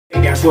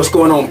Guys, what's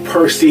going on?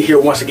 Percy here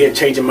once again,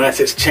 changing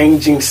mindsets,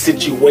 changing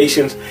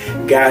situations.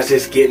 Guys,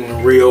 it's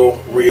getting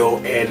real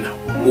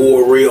and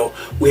more real.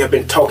 We have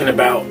been talking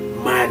about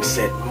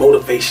mindset,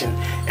 motivation,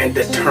 and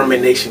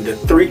determination, the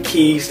three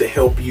keys to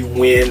help you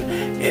win.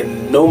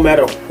 And no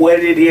matter what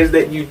it is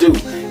that you do,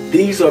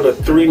 these are the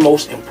three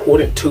most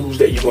important tools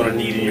that you're going to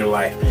need in your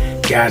life.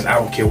 Guys, I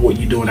don't care what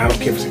you're doing. I don't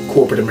care if it's in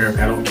corporate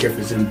America. I don't care if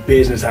it's in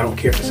business. I don't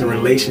care if it's in a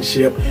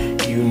relationship.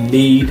 You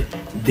need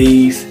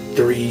these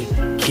three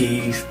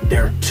keys.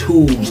 They're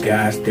tools,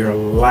 guys. They're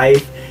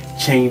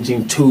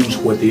life-changing tools.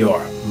 What they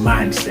are: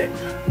 mindset,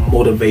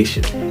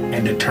 motivation,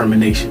 and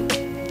determination.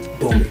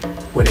 Boom.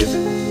 What is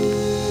it?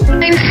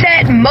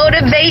 Mindset,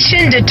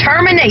 motivation,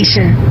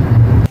 determination.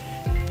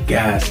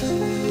 Guys,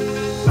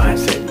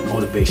 mindset,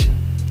 motivation,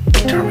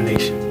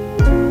 determination.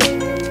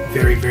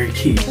 Very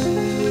key.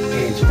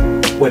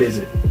 Angie, what is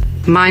it?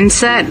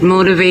 Mindset,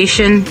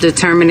 motivation,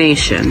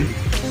 determination.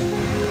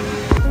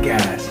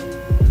 Guys,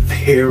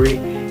 very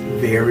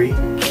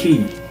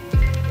key.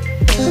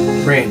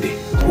 Randy,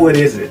 what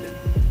is it?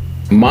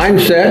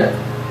 Mindset,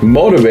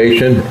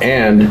 motivation,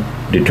 and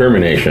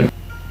determination.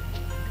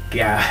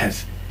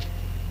 Guys,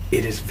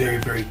 it is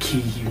very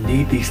key. You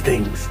need these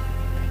things.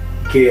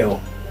 Gail,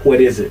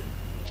 what is it?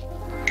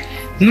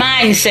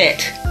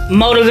 Mindset,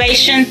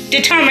 motivation,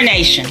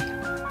 determination.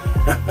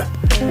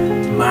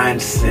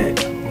 Mindset,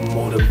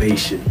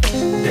 motivation,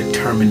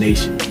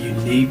 determination. You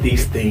need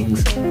these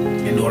things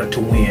in order to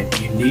win.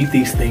 You need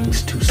these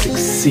things to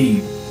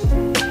succeed.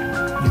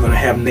 You're going to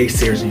have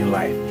naysayers in your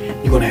life.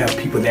 You're going to have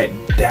people that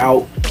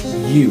doubt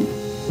you.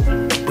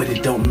 But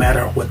it don't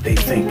matter what they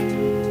think.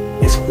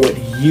 It's what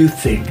you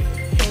think.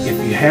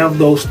 If you have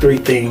those three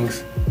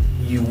things,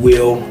 you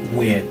will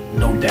win,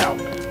 no doubt.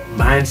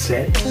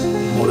 Mindset,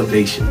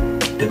 motivation,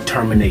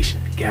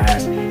 determination.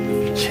 Guys,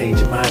 if you change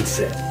your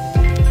mindset,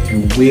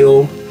 you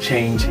will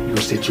change your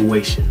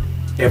situation.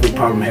 Every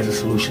problem has a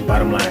solution,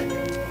 bottom line.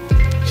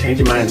 Change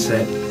your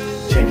mindset,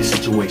 change your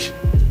situation.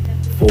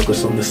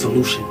 Focus on the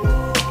solution,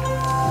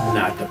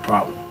 not the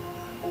problem.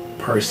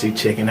 Percy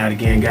checking out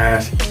again,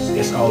 guys.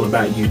 It's all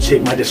about you.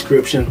 Check my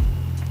description.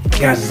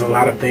 Guys, there's a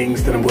lot of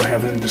things that I'm going to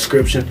have in the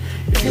description.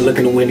 If you're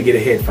looking to win to get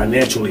ahead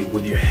financially,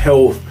 with your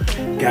health,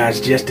 guys,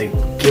 just to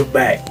give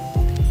back,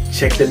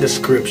 check the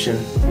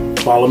description.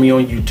 Follow me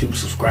on YouTube.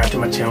 Subscribe to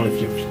my channel.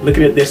 If you're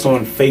looking at this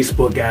on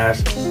Facebook,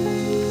 guys,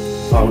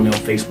 follow me on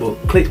Facebook.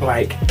 Click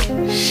like,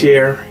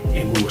 share,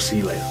 and we will see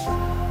you later.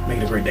 Make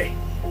it a great day.